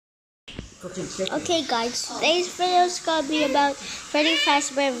Okay guys, today's video is gonna be about Freddy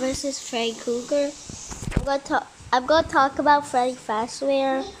Fazbear versus Freddy Krueger. I'm gonna talk about Freddy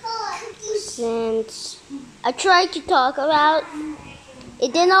Fazbear since I tried to talk about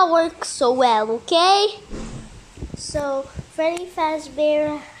it did not work so well, okay? So Freddy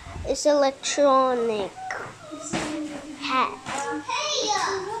Fazbear is electronic hat.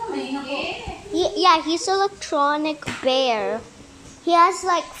 He's electronic bear. He has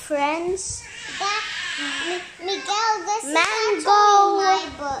like friends. Miguel, this Mango, is my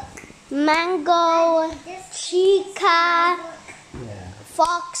book. Mango, Chica,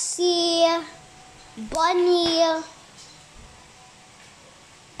 Foxy, Bunny,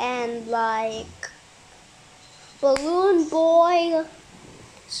 and like Balloon Boy,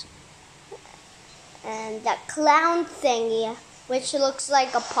 and that clown thingy, which looks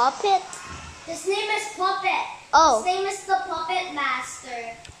like a puppet. His name is Puppet. Oh. His name is the Puppet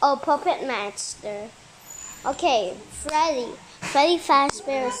Master. Oh, Puppet Master. Okay, Freddy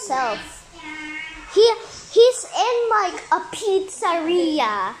Fazbear himself. He's in like a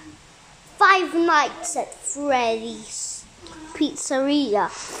pizzeria. 5 Nights at Freddy's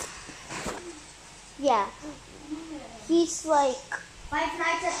Pizzeria. Yeah. He's like 5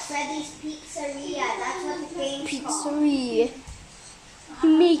 Nights at Freddy's Pizzeria. That's what the game's called. pizzeria. He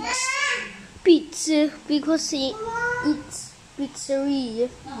makes pizza because he eats pizzeria.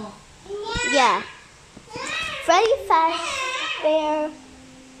 Yeah. Freddy Fazbear.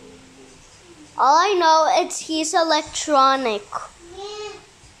 All I know is he's electronic.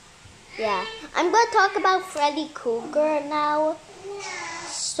 Yeah. I'm going to talk about Freddy Krueger now.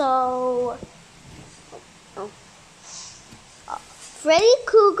 So, Freddy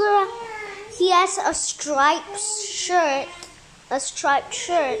Krueger, he has a striped shirt.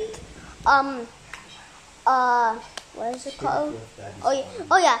 What is it called?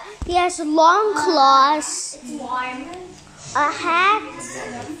 Oh yeah. He has long claws. A hat.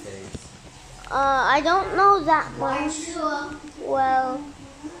 I don't know that much. Well,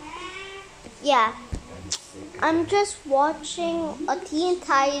 yeah. I'm just watching a Teen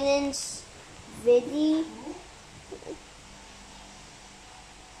Titans video.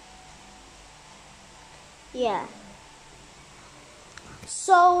 Yeah.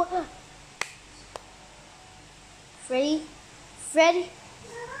 So, Freddy,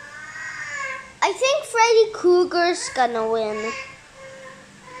 I think Freddy Krueger's gonna win.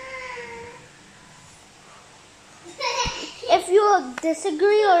 If you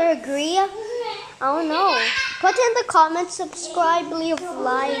disagree or agree, I don't know. Put in the comments, subscribe, leave a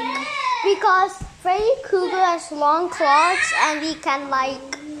like. Because Freddy Krueger has long claws and he can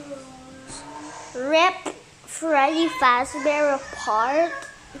like rip Freddy Fazbear apart.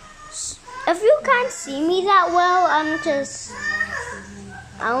 If you can't see me that well,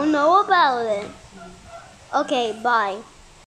 I don't know about it. Okay, bye.